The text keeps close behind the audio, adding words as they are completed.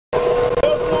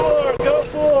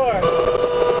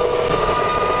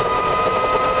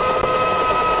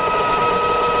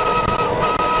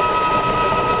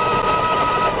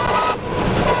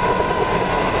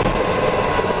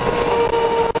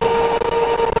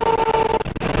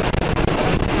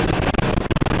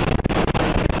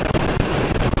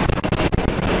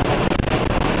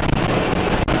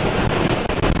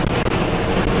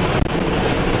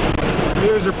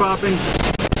stopping.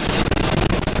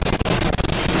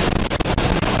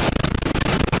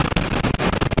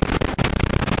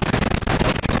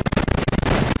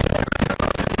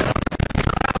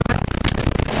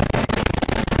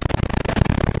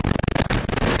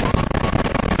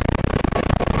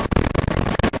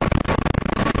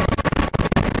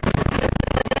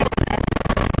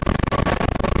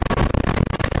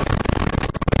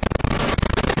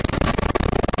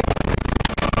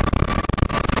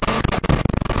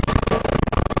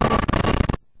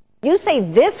 You say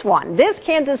this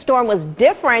Kansas storm was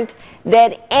different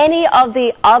than any of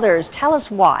the others. Tell us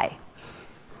why.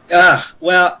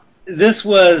 Well, this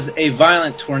was a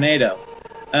violent tornado.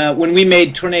 When we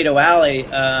made Tornado Alley,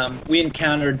 we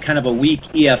encountered kind of a weak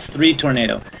EF3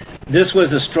 tornado. This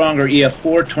was a stronger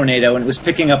EF4 tornado, and it was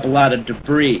picking up a lot of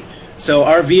debris. So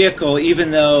our vehicle,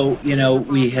 even though, you know,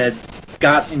 we had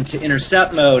got into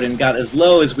intercept mode and got as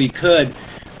low as we could,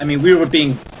 I mean, we were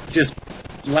being just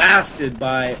blasted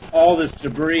by all this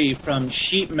debris, from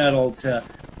sheet metal to,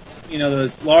 you know,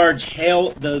 those large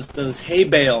those hay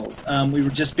bales. We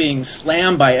were just being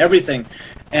slammed by everything.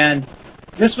 And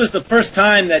this was the first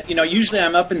time that, you know, usually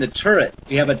I'm up in the turret.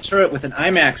 We have a turret with an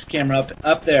IMAX camera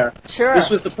up there. Sure. This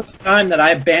was the first time that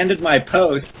I abandoned my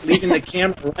post, leaving the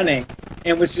camera running,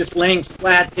 and was just laying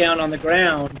flat down on the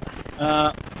ground,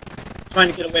 trying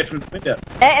to get away from the windows.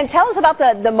 And tell us about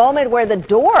the moment where the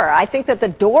door, I think that the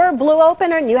door blew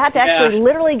open and you had to actually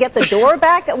literally get the door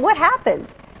back. What happened?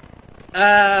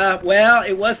 Well,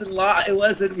 it wasn't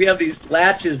we have these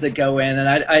latches that go in,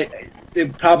 and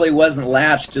it probably wasn't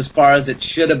latched as far as it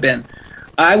should have been.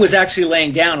 I was actually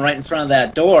laying down right in front of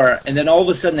that door, and then all of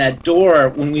a sudden that door,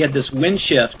 when we had this wind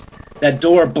shift, that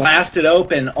door blasted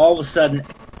open. All of a sudden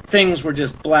things were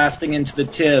just blasting into the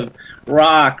TIV.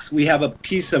 Rocks. We have a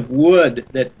piece of wood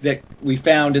that we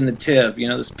found in the TIV, you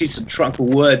know, this piece of trunk of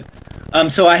wood.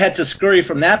 So I had to scurry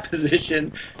from that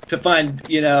position to find,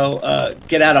 you know,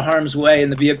 get out of harm's way in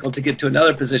the vehicle to get to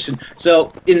another position.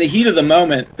 So in the heat of the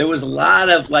moment, there was a lot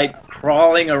of, like,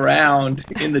 crawling around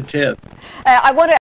in the TIV. I want to